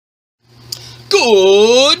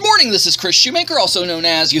Good morning, this is Chris Shoemaker, also known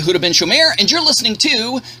as Yehuda Ben Shomer, and you're listening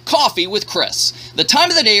to Coffee with Chris, the time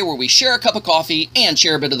of the day where we share a cup of coffee and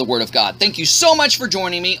share a bit of the Word of God. Thank you so much for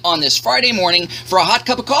joining me on this Friday morning for a hot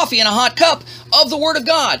cup of coffee and a hot cup of the Word of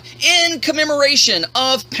God in commemoration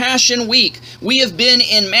of Passion Week. We have been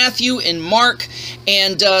in Matthew and Mark,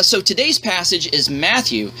 and so today's passage is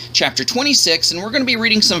Matthew chapter 26, and we're going to be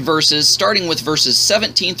reading some verses, starting with verses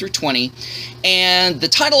 17 through 20, and the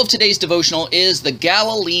title of today's devotional is the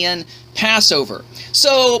Galilean Passover.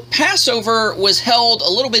 So Passover was held a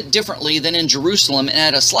little bit differently than in Jerusalem and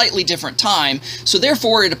at a slightly different time, so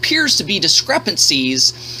therefore it appears to be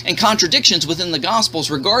discrepancies and contradictions within the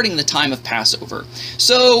Gospels regarding the time of Passover.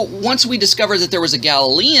 So once we discovered that there was a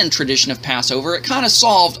Galilean tradition of Passover, it kind of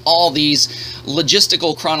solved all these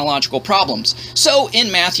logistical chronological problems. So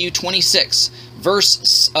in Matthew 26,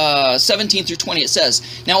 verse 17 through 20, it says,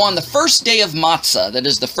 "Now on the first day of Matzah, that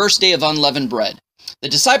is the first day of unleavened bread, the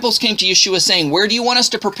disciples came to Yeshua saying, 'Where do you want us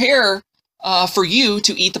to prepare for you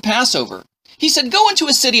to eat the Passover?' He said, 'Go into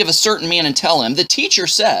a city of a certain man and tell him, the teacher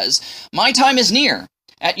says, my time is near.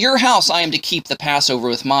 At your house I am to keep the Passover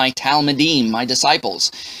with my Talmidim, my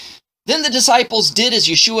disciples.' Then the disciples did as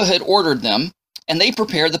Yeshua had ordered them, and they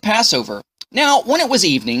prepared the Passover. Now, when it was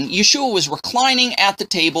evening, Yeshua was reclining at the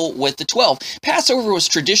table with the 12. Passover was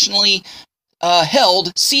traditionally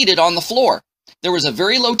held seated on the floor. There was a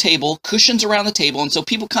very low table, cushions around the table, and so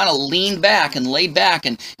people kind of leaned back and laid back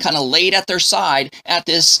and kind of laid at their side at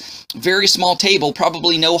this very small table,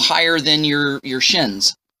 probably no higher than your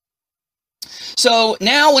shins. So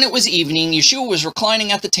now when it was evening, Yeshua was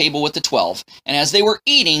reclining at the table with the 12, and as they were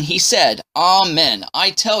eating, he said, 'Amen, I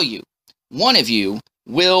tell you, one of you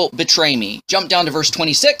will betray me.'" Jump down to verse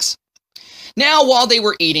 26. "Now while they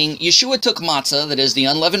were eating, Yeshua took matzah, that is the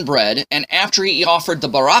unleavened bread, and after he offered the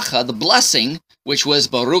baracha, the blessing, which was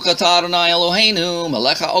Baruch atah Adonai Eloheinu,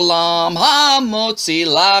 melech haolam, hamotzi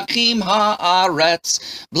lachim haaretz.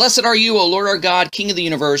 Blessed are you, O Lord our God, King of the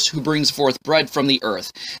universe, who brings forth bread from the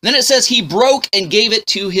earth. Then it says, he broke and gave it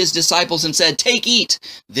to his disciples and said, 'Take, eat,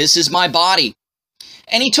 this is my body.'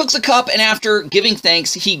 And he took the cup, and after giving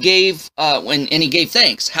thanks, he gave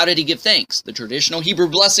thanks. How did he give thanks? The traditional Hebrew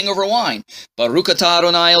blessing over wine. Baruch atah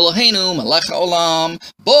Adonai Eloheinu, melech haolam,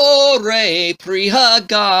 borei pri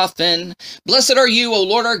hagafen. Blessed are you, O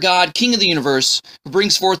Lord our God, King of the universe, who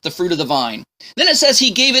brings forth the fruit of the vine. Then it says he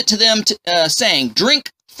gave it to them, saying, 'Drink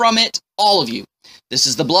from it, all of you. This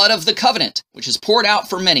is the blood of the covenant, which is poured out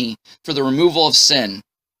for many for the removal of sin.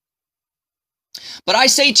 But I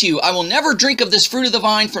say to you, I will never drink of this fruit of the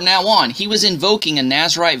vine from now on.'" He was invoking a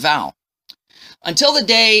Nazirite vow. "Until the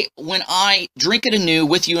day when I drink it anew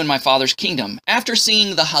with you in my Father's kingdom." After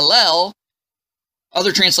singing the Hallel,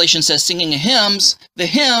 other translation says singing hymns, the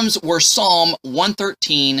hymns were Psalm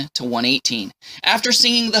 113 to 118. After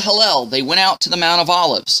singing the Hallel, they went out to the Mount of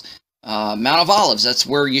Olives. Mount of Olives, that's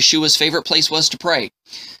where Yeshua's favorite place was to pray.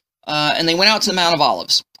 And they went out to the Mount of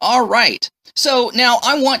Olives. All right. So now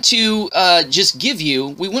I want to just give you,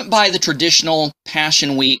 we went by the traditional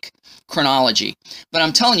Passion Week chronology, but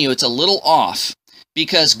I'm telling you it's a little off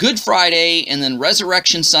because Good Friday and then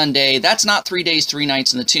Resurrection Sunday, that's not 3 days, 3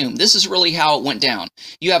 nights in the tomb. This is really how it went down.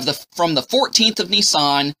 You have from the 14th of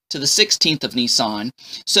Nisan to the 16th of Nisan.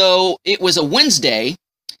 So it was a Wednesday,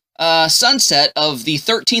 sunset of the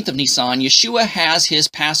 13th of Nisan. Yeshua has his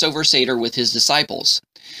Passover Seder with his disciples.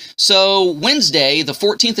 So Wednesday, the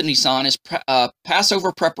 14th of Nisan, is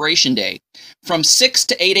Passover Preparation Day. From 6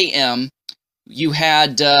 to 8 a.m., you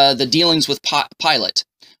had the dealings with Pilate.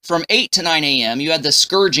 From 8 to 9 a.m., you had the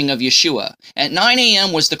scourging of Yeshua. At 9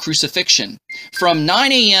 a.m. was the crucifixion. From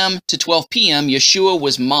 9 a.m. to 12 p.m., Yeshua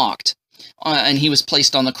was mocked, and he was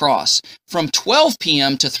placed on the cross. From 12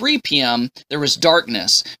 p.m. to 3 p.m., there was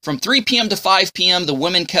darkness. From 3 p.m. to 5 p.m., the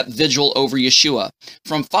women kept vigil over Yeshua.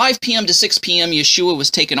 From 5 p.m. to 6 p.m., Yeshua was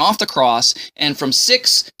taken off the cross, and from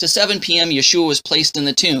 6 to 7 p.m., Yeshua was placed in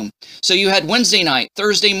the tomb. So you had Wednesday night,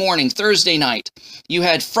 Thursday morning, Thursday night. You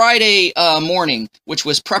had Friday morning, which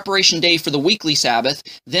was preparation day for the weekly Sabbath,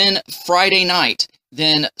 then Friday night,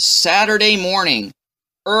 then Saturday morning,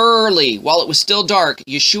 early, while it was still dark,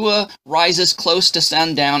 Yeshua rises close to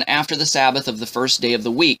sundown after the Sabbath of the first day of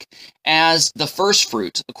the week as the first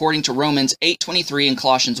fruit, according to Romans 8:23 and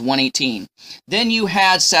Colossians 1:18. Then you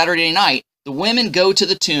had Saturday night. The women go to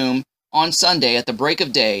the tomb on Sunday at the break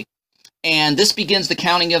of day, and this begins the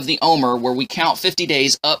counting of the Omer, where we count 50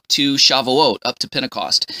 days up to Shavuot, up to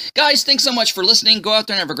Pentecost. Guys, thanks so much for listening. Go out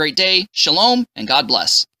there and have a great day. Shalom, and God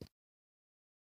bless.